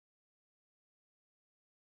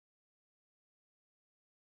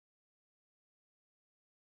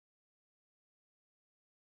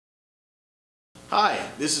Hi,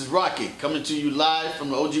 this is Rocky coming to you live from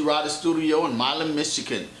the OG Rider Studio in Milan,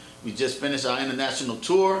 Michigan. We just finished our international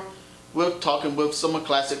tour. We're talking with some of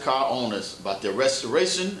classic car owners about their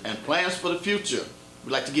restoration and plans for the future.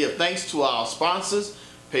 We'd like to give thanks to our sponsors,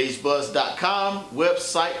 PageBuzz.com,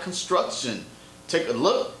 Website Construction. Take a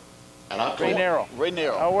look at our Ray Narrow. Ray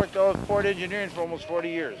Narrow. I worked on Ford engineering for almost 40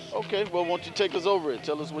 years. Okay, well, why don't you take us over it?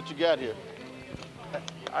 Tell us what you got here.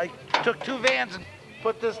 I took two vans and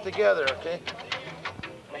put this together, okay?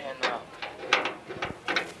 Man,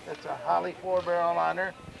 it's a Holly 4-barrel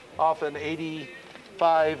liner off an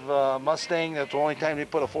 85 Mustang. That's the only time they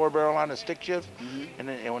put a 4-barrel on a stick shift. And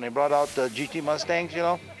then when they brought out the GT Mustangs, you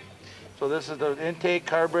know. So this is the intake,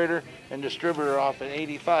 carburetor, and distributor off an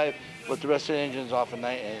 85, but the rest of the engine's off a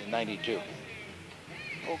 92.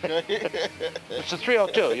 Okay. It's a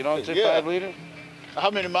 302, you know, it's a 5-liter. How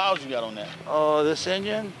many miles you got on that? Oh, this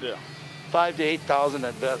engine? Yeah. 5,000 to 8,000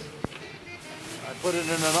 at best. I put it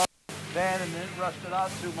in another van and it rusted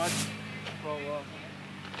out too much. So,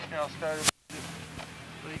 here, I'll start it so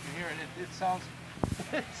you can hear it. It sounds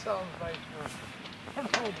nice for an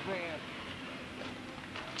old van.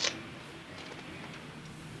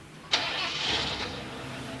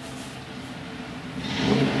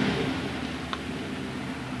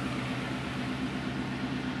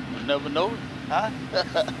 Never know. Huh?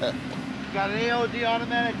 Got an AOD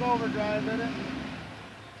automatic overdrive in it.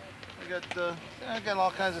 I got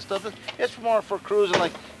all kinds of stuff. It's more for cruising,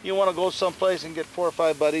 like you want to go someplace and get 4 or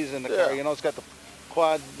 5 buddies in the car. You know, it's got the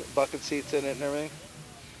quad bucket seats in it and everything,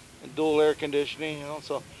 and dual air conditioning. You know,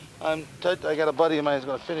 so I got a buddy of mine who's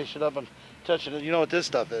going to finish it up and touching it. You know what this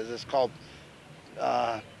stuff is? It's called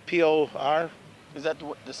POR. Is that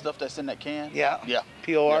the stuff that's in that can? Yeah. Yeah.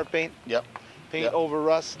 POR paint. Yep. Paint over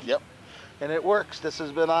rust. Yep. And it works. This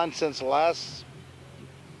has been on since last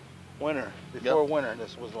winter. Before winter,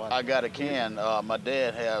 this was the one. I got a can. My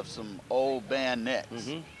dad have some old band nets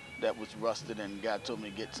that was rusted, and God told me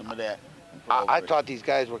to get some of that. I thought these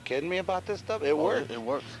guys were kidding me about this stuff. It works. It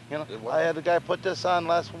works. You know, it works. I had the guy put this on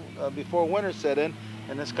before winter set in,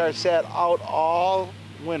 and this car sat out all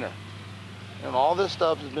winter. And all this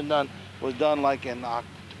stuff was done like in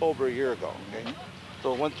October a year ago. Okay,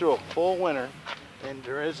 so it went through a full winter. And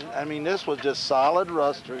there isn't, I mean, this was just solid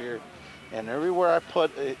rust through here. And everywhere I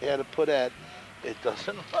had to put at, it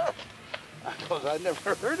doesn't work. Because I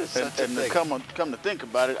never heard of such a thing. Come to think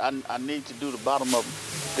about it, I need to do the bottom of them.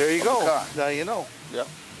 There you go. The car. Now you know. Yep.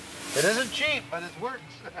 It isn't cheap, but it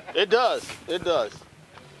works. It does. It does.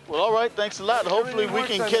 Well, all right. Thanks a lot. Hopefully we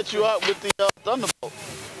can catch you out with the Thunderbolt.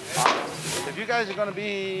 If you guys are going to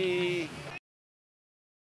be